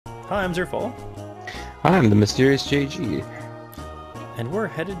Hi, I'm Zerfall. I'm the MysterousJG. And we're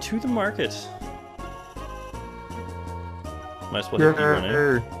headed to the market. Might as well hit You're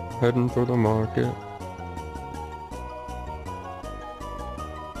D1, eh? heading for the market.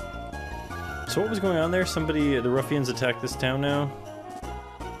 So what was going on there? The ruffians attacked this town now?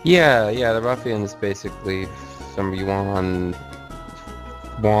 Yeah, the ruffians basically some Yuan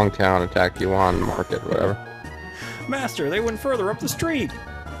Wong Town attack Yuan market, whatever. Master, they went further up the street!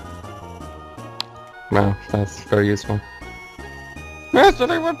 Well, that's very useful. Master,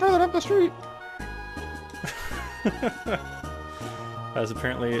 they went further up the street! That's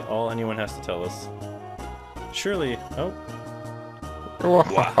apparently all anyone has to tell us. Surely... Oh.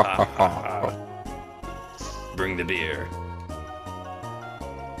 Bring the beer.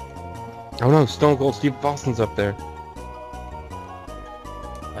 Oh no, Stone Cold Steve Austin's up there.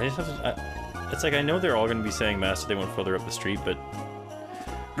 I just have to... it's like I know they're all going to be saying Master, they went further up the street, but...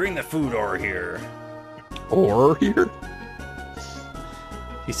 Bring the food over here! Or here?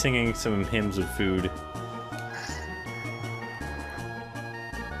 He's singing some hymns of food.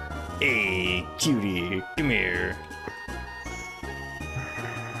 Hey, cutie, come here.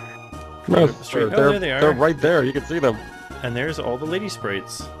 Master, there they are. They're right there, you can see them. And there's all the lady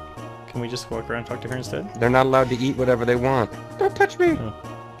sprites. Can we just walk around and talk to her instead? They're not allowed to eat whatever they want. Don't touch me! Oh.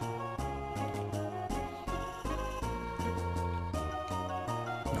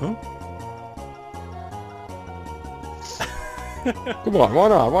 Huh? Come on, why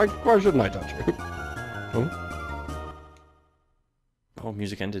not? Why shouldn't I touch you? Oh. Oh,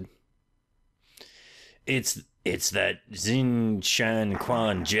 music ended. It's that Xin Shan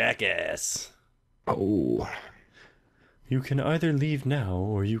Quan jackass. Oh. You can either leave now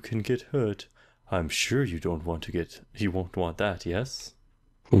or you can get hurt. I'm sure you don't want to get... You won't want that, yes?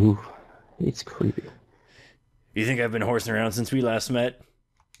 Ooh, it's creepy. You think I've been horsing around since we last met?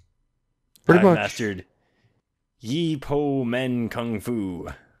 Pretty much. I've mastered Yi Po Men Kung Fu.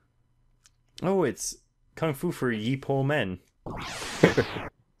 Oh, it's Kung Fu for Yi Po Men.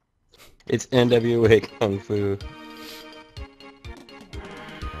 It's NWA Kung Fu.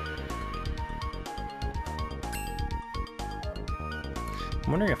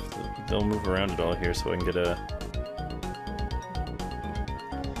 I'm wondering if they'll move around at all here so I can get a...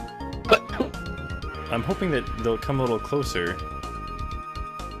 I'm hoping that they'll come a little closer.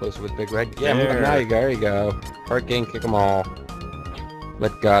 Closer with Big Red. Yeah, There. there you go. Hurricane, kick them all.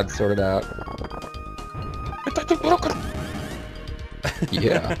 Let God sort it out.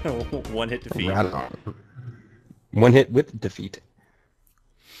 Yeah. One hit defeat. Right on. One hit with defeat.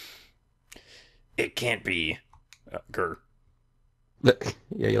 It can't be. Grr.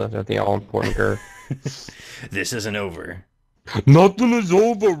 Yeah, you left out the all-important grr. This isn't over. Nothing is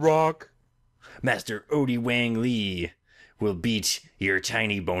over, Rock. Master Odie Wang Lee will beat your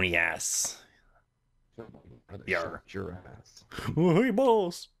tiny bony ass. Yar. Your ass. Oh, hey,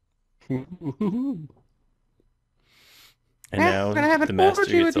 boss. And now the master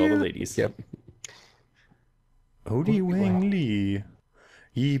gets all the ladies. Yep. Odie Wang Lee.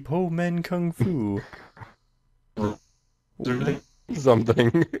 Yi Po Men Kung Fu.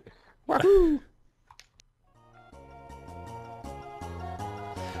 Something. Wahoo!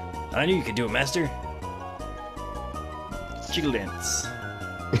 I knew you could do it, Master. Jiggle dance.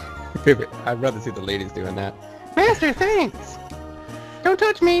 I'd rather see the ladies doing that. Master, thanks! Don't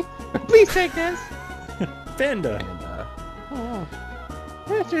touch me! Please take this! Panda. Oh.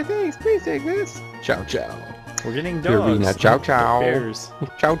 Master, thanks! Please take this! Chow chow. We're getting Purina, dogs. chow chow. Bears.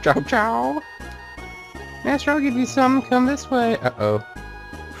 Chow chow chow. Master, I'll give you some. Come this way. Uh-oh.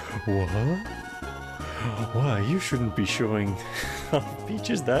 What? Why, you shouldn't be showing off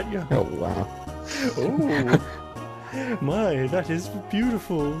Peaches that young. Oh, wow. Oh, my, that is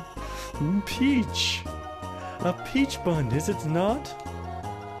beautiful. Peach. A peach bun, is it not?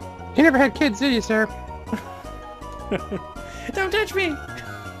 You never had kids, did you, sir? Don't touch me!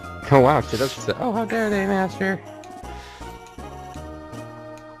 Oh, wow. She does say, oh, how dare they, Master?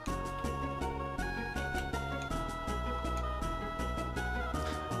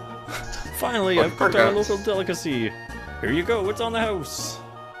 Finally, I've cooked our local delicacy. Here you go, what's on the house?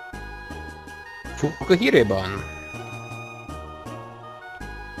 Fukahire bun.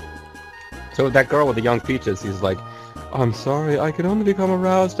 So that girl with the young peaches, he's like, I'm sorry, I can only become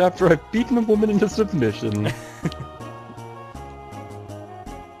aroused after I've beaten a woman into submission.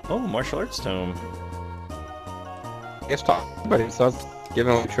 Oh, martial arts tome. Guess talk, but it starts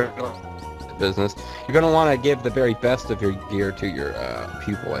giving a trick business. You're gonna want to give the very best of your gear to your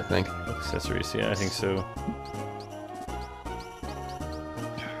pupil, I think. Accessories, yeah, I think so.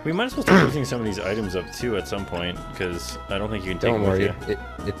 We might as well start using some of these items up too at some point, because I don't think you can take Don't them worry, with you.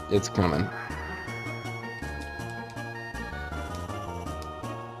 it's coming.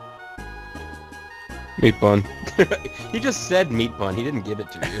 Meat bun. He just said meat bun. He didn't give it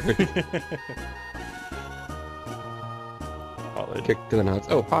to you. Pot lid. Kick to the nuts.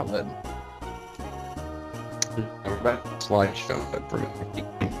 Oh, pot lid. Slideshow for me.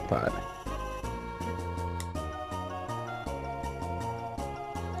 Pot.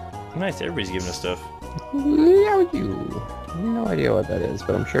 Nice, everybody's giving us stuff. Yeah, you. No idea what that is,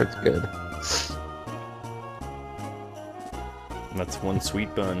 but I'm sure it's good. That's one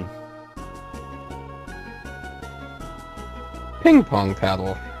sweet bun. Ping pong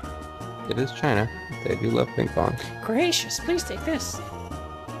paddle. It is China. They do love ping pong. Gracious, please take this.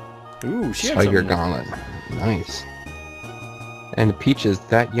 Ooh, she had Tiger something. gauntlet. Nice. And Peach is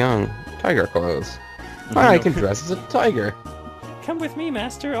that young. Tiger clothes. I can dress as a tiger. Come with me,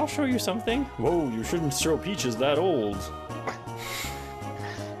 Master. I'll show you something. Whoa, you shouldn't show Peach is that old.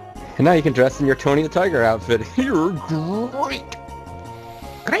 And now you can dress in your Tony the Tiger outfit. You're great.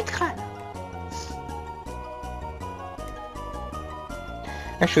 Great cut.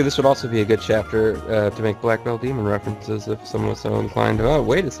 Actually, this would also be a good chapter to make Black Belt Demon references if someone was so inclined to. Oh,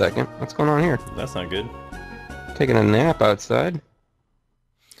 wait a second. What's going on here? That's not good. Taking a nap outside.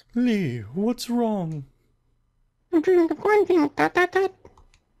 Lee, what's wrong? I'm dreaming of one thing. Dot dot dot.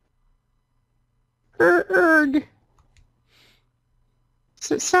 Erg.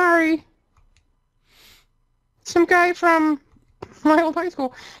 Sorry. Some guy from my old high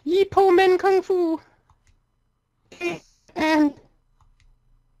school. Yipo Men Kung Fu. And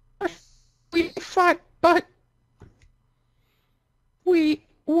we fought, but we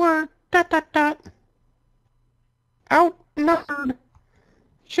were dot dot dot outnumbered.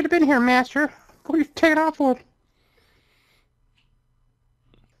 Should have been here, Master. What are you taking off for?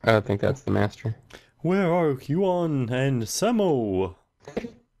 I don't think that's the Master. Where are Yuan and Samo?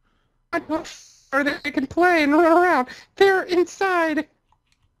 Or they can play and run around. They're inside.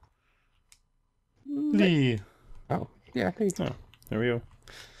 Lee. Oh, yeah, there you go. Oh, there we go.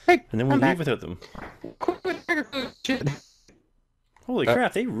 Hey, And then we I'm leave back. without them. Shit. Holy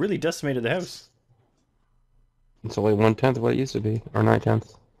crap, they really decimated the house. It's only 1/10 of what it used to be, or 9/10.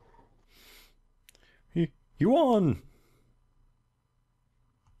 Yuan!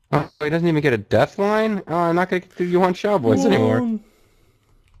 Oh, he doesn't even get a death line? Oh, I'm not gonna do Yuan Shao voice anymore. Yuan!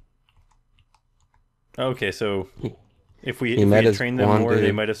 Okay, so if we met had his trained them blonde more, they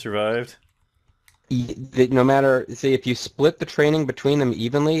dude. might have survived. No matter, see, if you split the training between them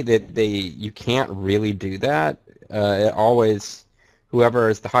evenly, you can't really do that. It always, whoever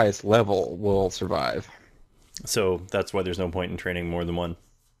is the highest level will survive. So that's why there's no point in training more than one.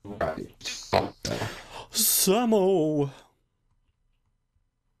 Right. Samo!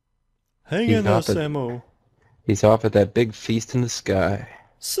 Hang He's in there, off at- Samo! He's off at that big feast in the sky.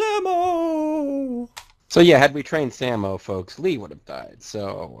 Samo! So yeah, had we trained Samo, folks, Lee would have died.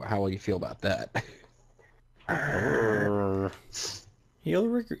 So how will you feel about that?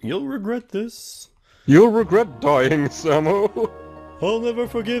 You'll regret this. You'll regret dying, Samo. I'll never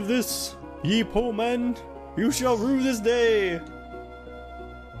forgive this. Ye po man, you shall rue this day.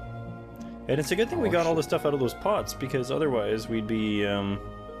 And it's a good thing we got all the stuff out of those pots, because otherwise we'd be, Those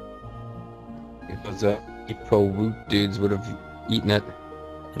Ipo Woot dudes would have eaten it.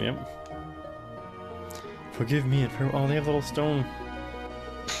 Yep. Forgive me, and oh, they have little stone.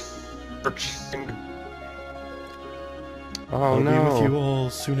 Oh I'll no. be with you all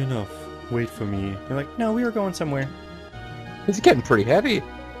soon enough. Wait for me. They're like, no, we were going somewhere. It's getting pretty heavy.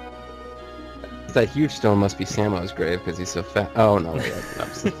 That huge stone must be Samo's grave because he's so fat. Oh no, wait,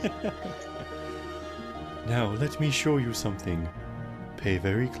 that's Now, let me show you something. Pay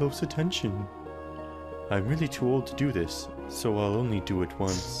very close attention. I'm really too old to do this, so I'll only do it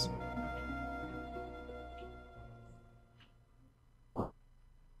once.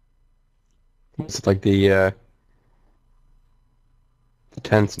 It's like the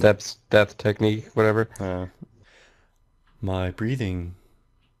 10 steps death technique, whatever. My breathing.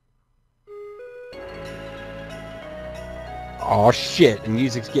 Oh shit, the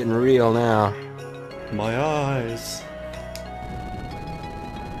music's getting real now. My eyes.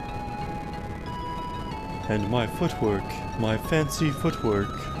 And my footwork, my fancy footwork.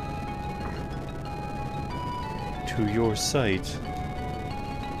 To your sight.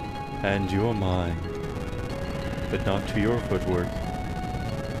 And your mind. But not to your footwork.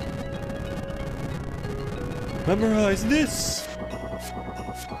 Memorize this!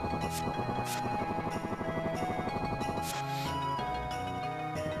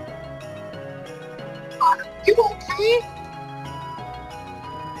 You okay?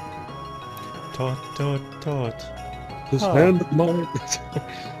 Tot. This Oh. hand of mine,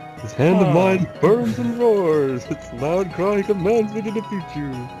 this hand of mine burns and roars. Its loud cry commands me to defeat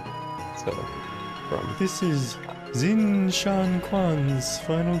you. So, from This is Xin Shan Quan's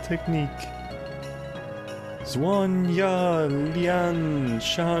final technique. Zwan Ya Lian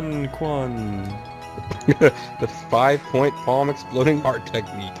Shan Quan. the 5-point palm exploding heart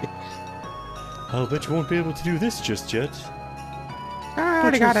technique. I'll bet you won't be able to do this just yet. I But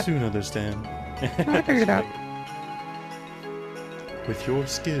already got you'll it. soon understand. I figured it out. With your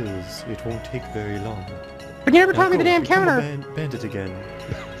skills, it won't take very long. But you never Now taught me the go, damn become a counter. bandit again.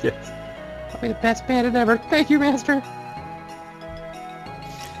 Yes. I'll be the best bandit ever. Thank you, Master.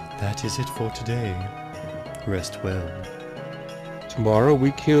 That is it for today. Rest well. Tomorrow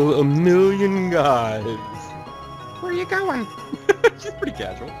we kill 1,000,000 guys. Where are you going? She's pretty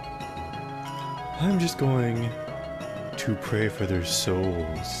casual. I'm just going to pray for their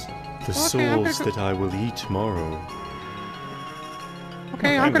souls. The Okay, I'm souls gonna that I will eat tomorrow.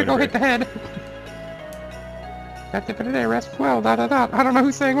 Okay, I'm I'm gonna gonna go hit the head. That's it for today. Rest well. I don't know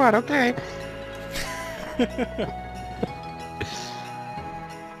who's saying what. Okay.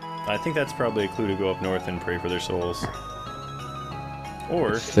 I think that's probably a clue to go up north and pray for their souls.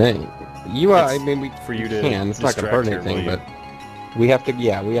 Or Thing. You, I It's mean, we for you to can. It's not gonna distract hurt her anything, while but we have to.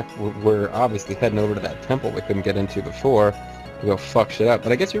 Yeah, we're obviously heading over to that temple we couldn't get into before to go fuck shit up.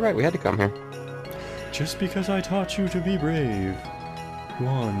 But I guess you're right. We had to come here. Just because I taught you to be brave.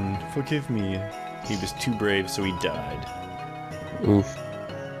 Juan, forgive me. he was too brave, so he died. Oof.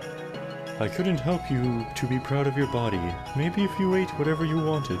 I couldn't help you to be proud of your body. Maybe if you ate whatever you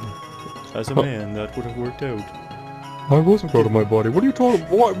wanted. As a man, that would have worked out. I wasn't proud of my body. What are you talking?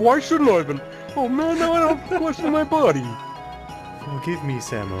 Why shouldn't I have been? Oh man, now I don't question my body. Forgive me,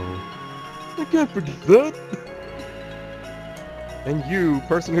 Samo. I can't forget that. And you,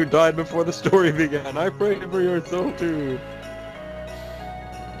 person who died before the story began, I pray for your soul too.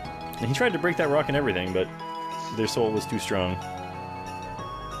 And he tried to break that rock and everything, but their soul was too strong.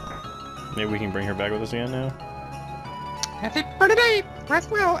 Maybe we can bring her back with us again now? That's it for today. Rest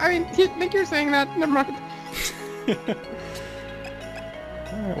well. I mean, you think you're saying that. Never mind.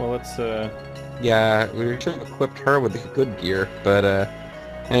 Alright, well let's Yeah, we should have equipped her with the good gear, but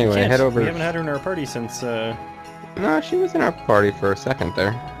anyway, can't. head over. We haven't had her in our party since No, she was in our party for a second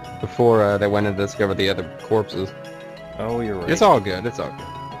there, before they went in to discover the other corpses. oh, you're right. It's all good, it's all good.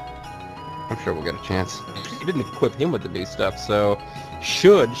 I'm sure we'll get a chance. We didn't equip him with the new stuff, so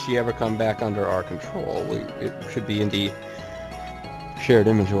should she ever come back under our control, it should be in the shared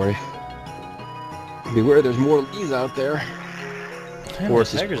inventory. Beware, there's more Lees out there. Yeah,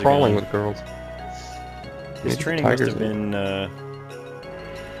 Horse the is tigers are crawling gone. with girls. His Maybe training must tigers have are- been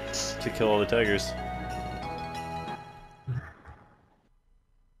to kill all the tigers.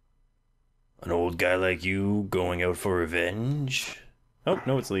 An old guy like you going out for revenge? Oh,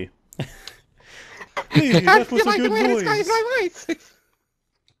 no, it's Lee. Hey, I that was feel a like good the way to disguise voice. my voice.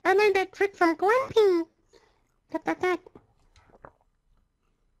 I learned that trick from Grumpy. That.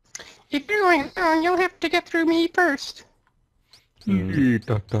 If you're going down, you'll have to get through me first.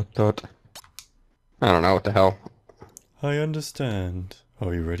 Dot, dot, dot. I don't know what the hell. I understand.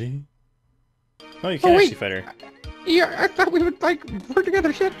 Are you ready? Oh, you can Oh, actually wait. fight her. Yeah, I thought we would, like, work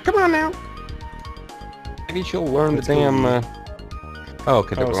together. Shit, come on now. Maybe she'll learn Let's the go, damn. Lee. Oh,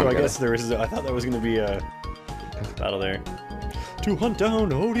 okay. Oh, so I guess there was. I thought that was going to be a battle there. To hunt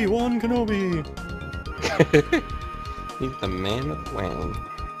down Obi-Wan Kenobi! He's the man with the wang.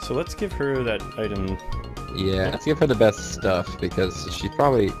 So let's give her that item. Yeah, let's give her the best stuff because she's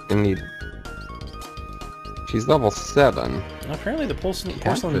probably gonna need. She's level 7. Apparently, the porcelain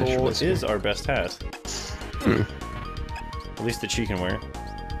Catfish bowl was is our best hat. Hmm. At least that she can wear.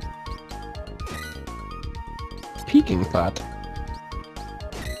 Peeking pot.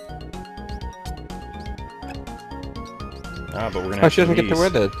 Ah, but we're gonna Oh, have she doesn't get to these. wear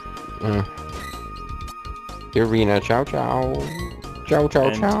the. Irina, chow chow. Chow chow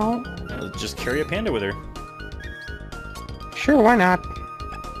And- chow. Just carry a panda with her. Sure, why not?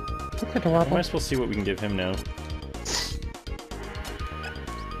 That's I adorable. might as well see what we can give him now.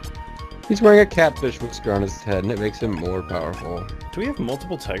 He's wearing a catfish whisker on his head, and it makes him more powerful. Do we have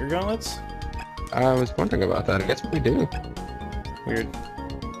multiple tiger gauntlets? I was wondering about that. I guess we do. Weird.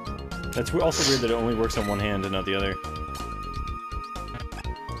 That's also weird that it only works on one hand and not the other.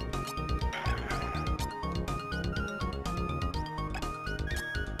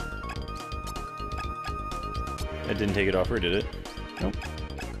 I didn't take it off her, did it? Nope.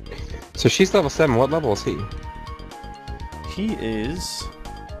 So she's level 7. What level is he? He is...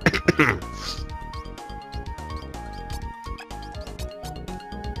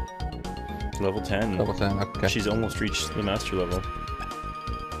 Level 10. Level 10, okay. She's almost reached the master level.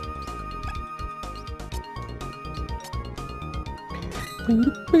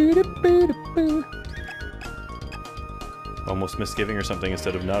 Almost misgiving or something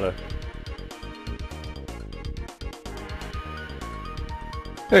instead of nada.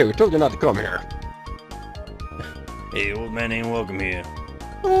 Hey, we told you not to come here. Hey, old man ain't welcome here.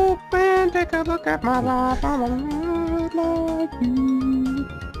 Oh man, take a look at my life. I'm a lot like you.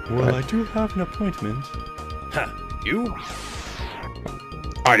 Well, I do have an appointment. Ha! You?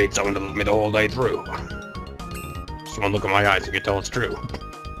 I need someone to look me the whole day through. Someone look at my eyes and you can tell it's true.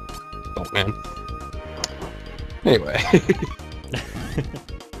 Oh, man. Anyway.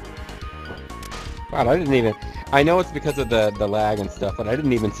 Wow, I didn't even... I know it's because of the lag and stuff, but I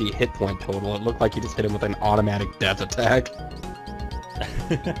didn't even see hit point total. It looked like you just hit him with an automatic death attack.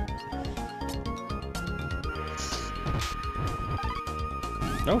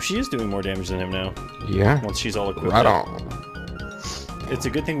 Oh, she is doing more damage than him now. Yeah. Once she's all equipped Right up. on. It's a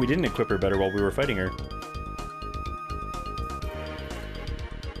good thing we didn't equip her better while we were fighting her.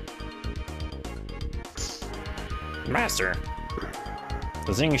 Master.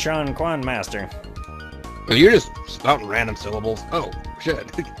 The Xin Shan Quan Master. You're just spouting random syllables. Oh, shit.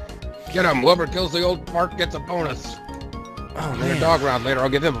 Get him. Whoever kills the old park gets a bonus. Oh, In a dog round later, I'll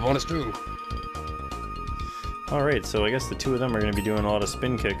give him a bonus too. Alright, so I guess the two of them are going to be doing a lot of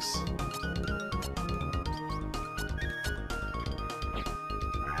spin kicks.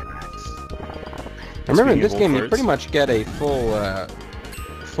 Remember, in Speaking this of game, old you pretty farts. much get a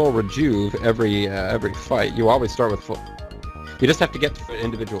full rejuve every fight. You always start with full. You just have to get to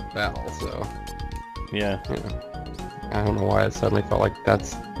individual battle, so... Yeah. You know, I don't know why it suddenly felt like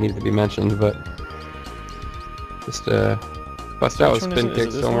that's needed to be mentioned, but... Just, bust out with Which one is spin it? Is it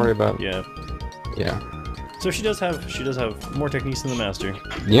kicks, this don't one? worry about... Yeah. Yeah. So she does have more techniques than the Master.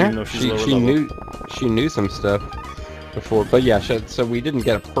 Yeah, Even though she's lower she level. she knew some stuff before, but yeah, so we didn't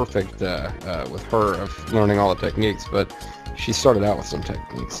get a perfect with her of learning all the techniques, but she started out with some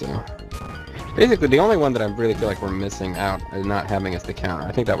techniques. So basically, the only one that I really feel like we're missing out and not having is the counter.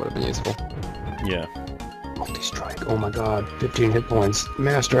 I think that would have been useful. Yeah. Multi-strike. Oh my God, 15 hit points.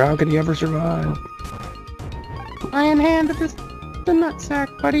 Master, how could he ever survive? Iron hand of this the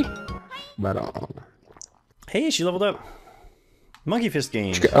nutsack, buddy. But Hey, she leveled up. Monkey Fist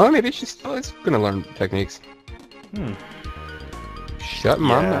game. oh, maybe she's still is gonna learn techniques. Hmm. Shut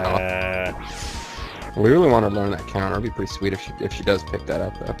my mouth. Yeah. We really want to learn that counter. It'd be pretty sweet if she does pick that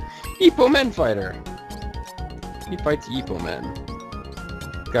up, though. Epo Men Fighter! He fights Epo Men.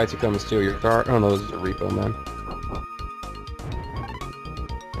 Guys who come and steal your car. Oh no, those are Repo Men.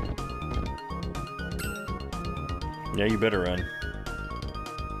 Yeah, you better run.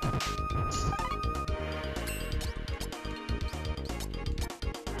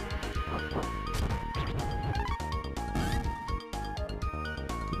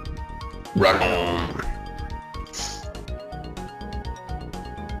 Run on!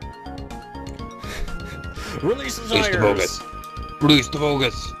 Release the Release the bogus! Release the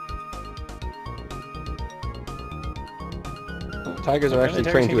bogus! Tigers are actually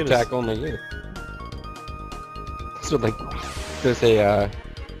trained to attack only you. So like, there's a,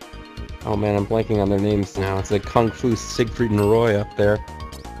 oh man, I'm blanking on their names now. It's like Kungfu, Siegfried, and Roy up there.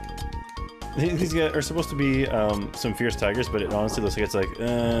 These guys are supposed to be some fierce tigers, but it honestly looks like it's like,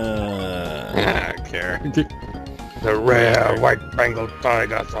 I don't care. The rare white Bengal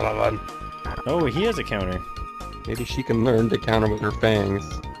tiger, Sullivan. Oh, he has a counter. Maybe she can learn to counter with her fangs.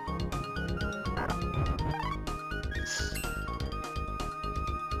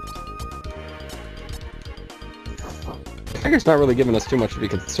 Tiger's not really giving us too much to be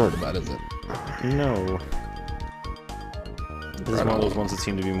concerned about, is it? No. This is one of those ones that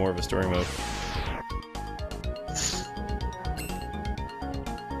seem to be more of a story mode.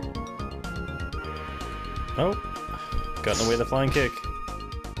 Oh. Got in the way of the flying kick.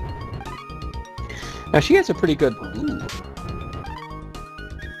 Now she has a pretty good... Ooh.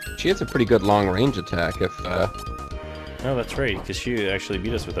 She has a pretty good long-range attack if, Oh, that's right, because she actually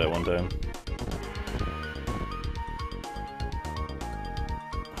beat us with that one time.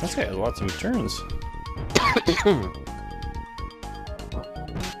 This guy has lots of turns.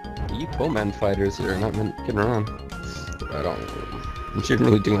 You Bowman fighters are not getting around. I don't... You shouldn't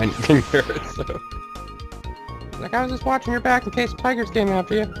really do anything here, so... Like, I was just watching your back in case tigers came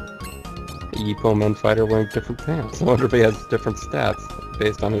after you. The Epo Men fighter wearing different pants. I wonder if he has different stats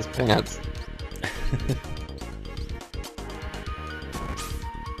based on his pants.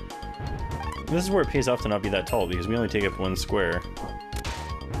 This is where it pays off to not be that tall, because we only take up one square.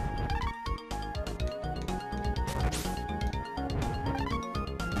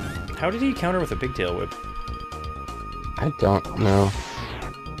 How did he counter with a pigtail whip? I don't know.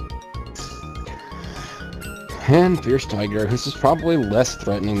 And Fierce Tiger. This is probably less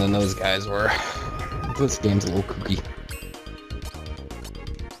threatening than those guys were. This game's a little kooky.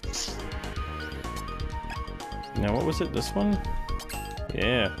 Now, what was it? This one?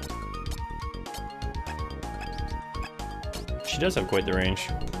 Yeah. She does have quite the range.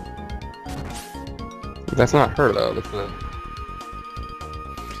 That's not her though. That's the...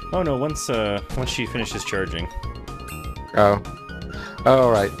 Oh no, once she finishes charging. Oh. Oh,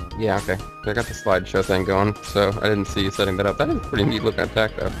 right. Yeah, okay. I got the slideshow thing going, so I didn't see you setting that up. That is a pretty neat looking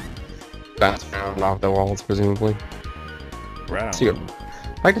attack, though. Bounce around off the walls, presumably. Wow. So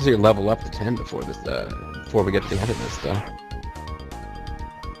I like to see your level up to 10 before this, before we get to the end of this, though.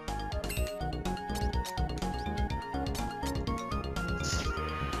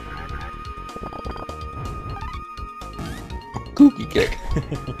 Kooky kick.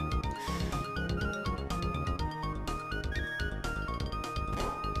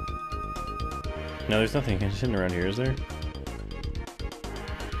 No, there's nothing hidden around here, is there?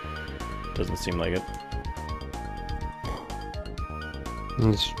 Doesn't seem like it.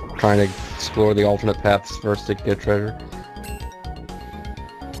 I'm just trying to explore the alternate paths first to get treasure.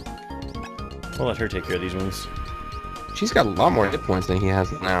 We'll let her take care of these ones. She's got a lot more hit points than he has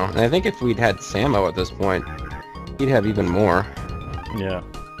now. And I think if we'd had Samo at this point, he'd have even more. Yeah.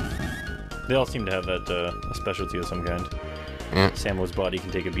 They all seem to have that, a specialty of some kind. Yeah. Samo's body can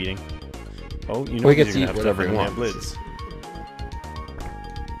take a beating. Oh, you know Well, he you're gets gonna to have eat stuff whatever he when they have wants.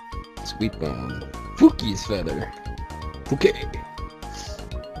 lids. Sweet bone. Fuki's feather. Okay.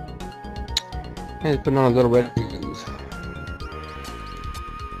 And he's putting on a little red shoes.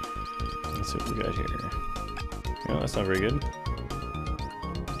 Let's see what we got here. Oh, that's not very good.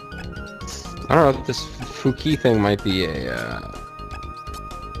 I don't know if this Fuki thing might be a,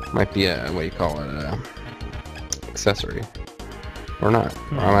 what do you call it, accessory. Or not.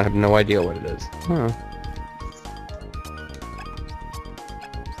 Or I might have no idea what it is. Huh.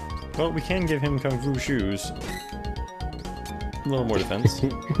 Well, we can give him Kung Fu shoes. A little more defense.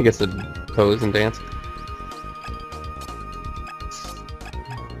 He gets to pose and dance.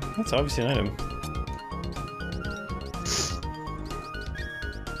 That's obviously an item.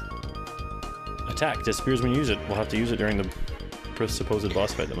 Attack disappears when you use it. We'll have to use it during the supposed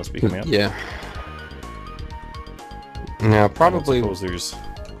boss fight that must be coming up. Yeah. Now, probably, I don't suppose there's...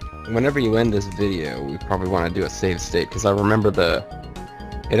 whenever you end this video, we probably want to do a save state, because I remember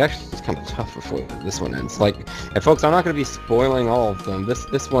it actually is kind of tough before this one ends. Like, and folks, I'm not going to be spoiling all of them.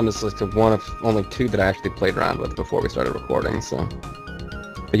 This one is like one of only 2 that I actually played around with before we started recording, so...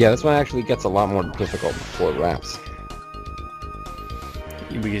 But yeah, this one actually gets a lot more difficult before it wraps.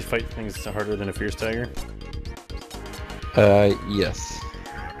 We can fight things harder than a Fierce Tiger? Yes.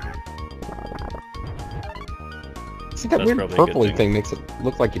 See, that That's weird probably a good purpley thing. thing makes it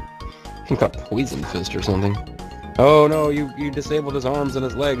look like he got a poison fist or something. Oh no, you disabled his arms and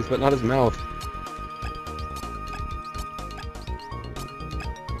his legs, but not his mouth.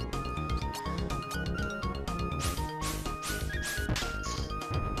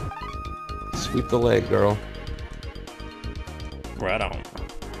 Sweep the leg, girl. Right on.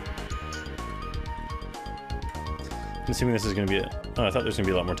 I'm assuming this is going to be a... Oh, I thought there's going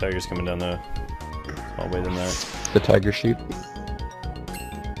to be a lot more tigers coming down the hallway than that. The tiger sheep.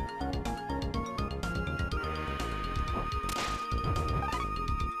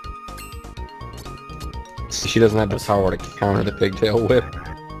 She doesn't have the power to counter the pigtail whip.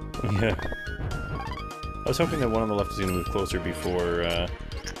 Yeah. I was hoping that one on the left was going to move closer before...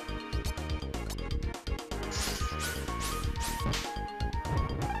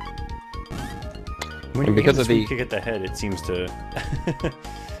 When And you because aim of the the- kick at the head, it seems to...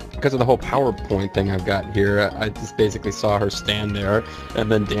 Because of the whole PowerPoint thing I've got here, I just basically saw her stand there,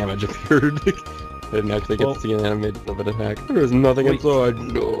 and then damage appeared. I didn't actually get to see an animation of an attack. There's nothing Wait. inside.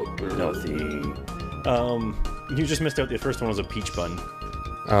 No. Nothing. You just missed out. The first one was a peach bun.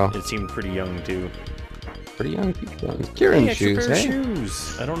 Oh, It seemed pretty young, too. pretty young people. Kieran Hey, extra shoes, pair of hey?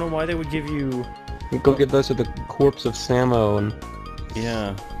 shoes! I don't know why they would give you... You go give those to the corpse of Samo, and...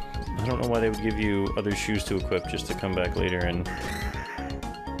 Yeah. I don't know why they would give you other shoes to equip just to come back later and...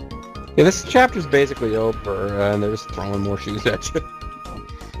 Yeah, this chapter's basically over, and they're just throwing more shoes at you.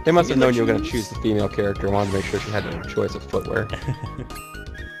 They must have known you were going to choose the female character and wanted to make sure she had a choice of footwear.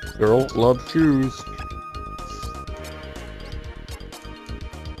 Girls love shoes.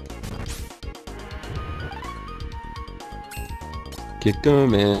 Kick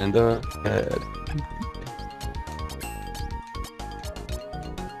 'em in the head.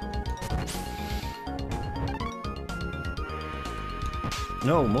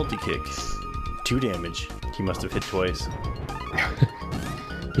 No, multi-kick. 2 damage. He must have hit twice.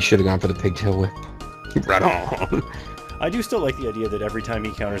 He should have gone for the pigtail whip. Right on. I do still like the idea that every time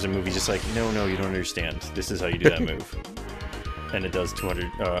he counters a move, he's just like, no, you don't understand. This is how you do that move. And it does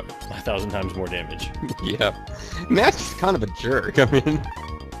 1,000 times more damage. Yeah. Master's kind of a jerk, I mean...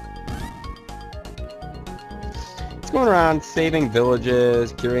 He's going around saving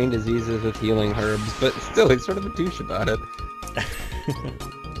villages, curing diseases with healing herbs, but still, he's sort of a douche about it.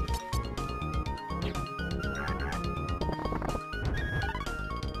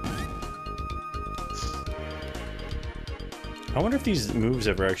 I wonder if these moves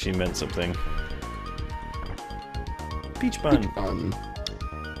ever actually meant something. Peach bun.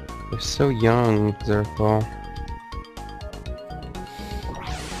 They're so young, Zerfall.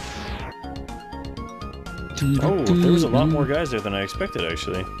 Oh, there was a lot more guys there than I expected,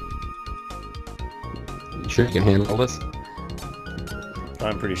 actually. You sure you can handle this?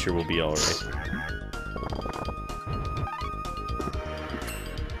 I'm pretty sure we'll be alright.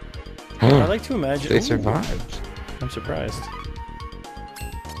 I like to imagine... They survived. I'm surprised.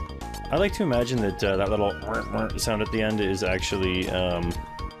 I like to imagine that that little sound at the end is actually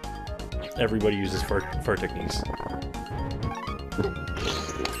everybody uses fart techniques.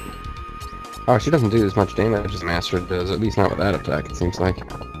 Oh, she doesn't do as much damage as Master does, at least not with that attack, it seems like.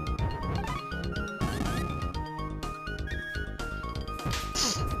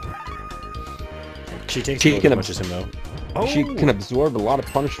 She takes as much as him, though. Oh! She can absorb a lot of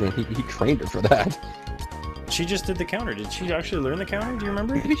punishment. He trained her for that. She just did the counter. Did she actually learn the counter? Do you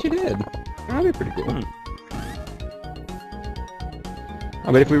remember? Maybe she did. That'd be pretty cool. I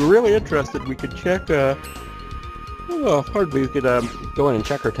mean, if we were really interested, we could check, hardly we could go in and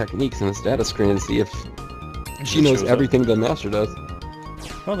check her techniques in the status screen and see if she knows everything the Master does.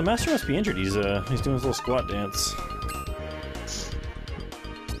 Well, the Master must be injured. He's doing his little squat dance.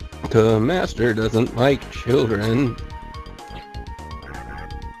 The Master doesn't like children.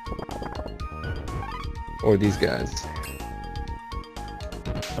 Or these guys.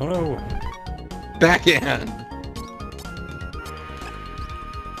 Oh no! Backhand!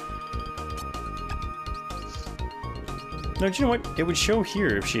 No, do you know what? It would show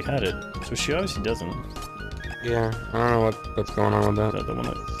here if she had it. So she obviously doesn't. Yeah, I don't know what's going on with Is that. that the one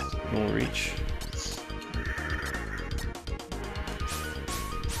that will reach?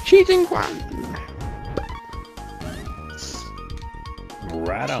 Cheating Quan!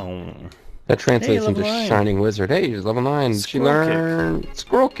 Right on. That translates into level 9. Shining Wizard. Hey, she's level 9. She Squirrel kick. learned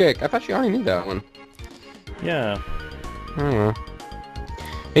Squirrel Kick. I thought she already knew that one. Yeah. I don't know.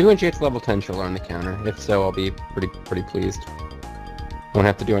 Maybe when she hits level 10 she'll learn the counter. If so, I'll be pretty pleased. Won't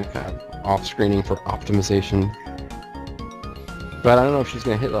have to do any kind of off-screening for optimization. But I don't know if she's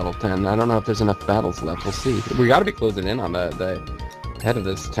going to hit level 10. I don't know if there's enough battles left. We'll see. We got to be closing in on the head of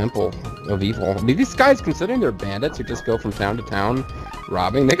this temple of evil. I mean, these guys, considering they're bandits who just go from town to town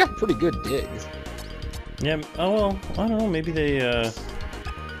robbing, they got pretty good digs. Yeah, oh well, I don't know, maybe they, oh,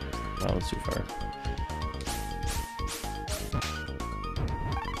 that's too far.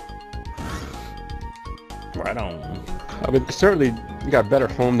 Right on. I mean, they certainly got better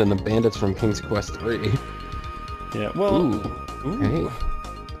home than the bandits from King's Quest 3. Yeah, well... Ooh. Hey.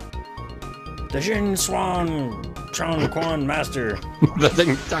 The Xin Shan Quan Master.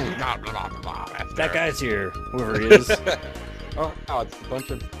 That guy's here, whoever he is. Oh, it's a bunch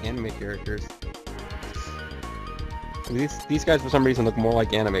of anime characters. These guys, for some reason, look more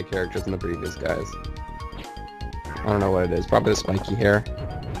like anime characters than the previous guys. I don't know what it is. Probably the spiky hair.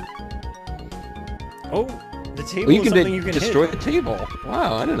 Oh, the table Well, you is can something you can destroy hit. the table.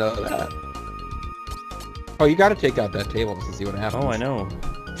 Wow, I didn't know that. Oh, you gotta take out that table just to see what happens. Oh, I know.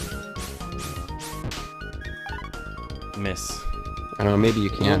 Miss. I don't know, maybe you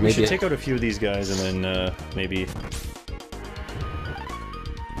can't. Well, we maybe should take out a few of these guys and then maybe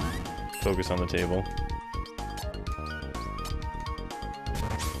focus on the table.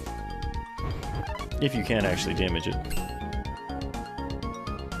 If you can actually damage it.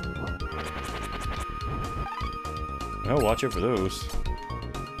 Oh, watch out for those.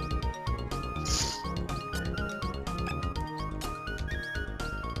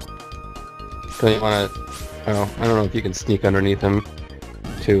 Don't you wanna... Oh, I don't know if you can sneak underneath him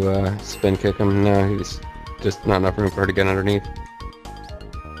to spin kick him. No, he's just not enough room for her to get underneath.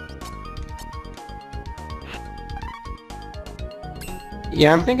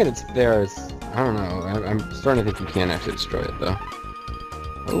 Yeah, I'm thinking it's theirs. I don't know. I'm starting to think you can actually destroy it, though.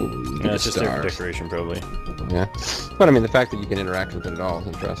 Oh, Yeah, it's just there for stars. decoration, probably. Yeah. But I mean, the fact that you can interact with it at all is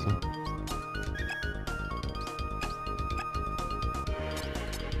interesting.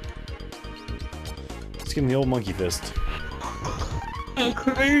 Let's give him the old monkey fist.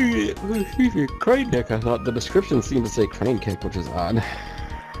 Crane kick. I thought the description seemed to say crane kick, which is odd.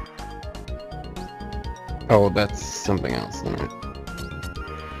 Oh, that's something else. All right.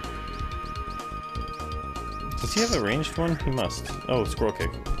 Does he have a ranged one? He must. Oh, squirrel kick.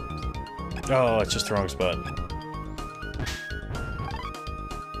 Oh, it's just the wrong spot.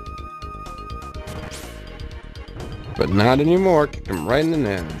 But not anymore. Kicked him right in the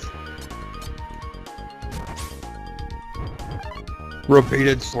nose.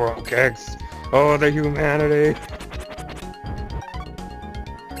 Repeated swirl kicks. Oh, the humanity.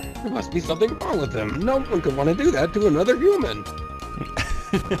 There must be something wrong with him. No one could want to do that to another human.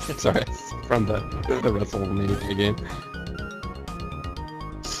 Sorry, it's from the WrestleMania game.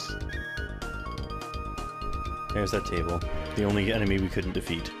 There's that table. The only enemy we couldn't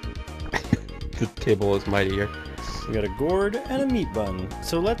defeat. The table is mightier. We got a gourd and a meat bun.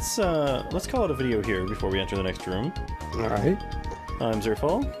 So let's call it a video here before we enter the next room. Alright. I'm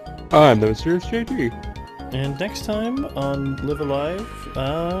Zerfall. I'm the MysterousJG. And next time on Live Alive,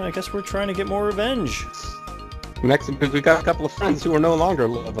 I guess we're trying to get more revenge. Next, because we got a couple of friends who are no longer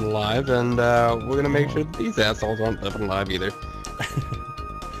living alive, and we're gonna make sure that these assholes aren't living alive either.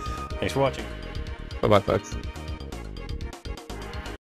 Thanks for watching. Bye-bye, folks.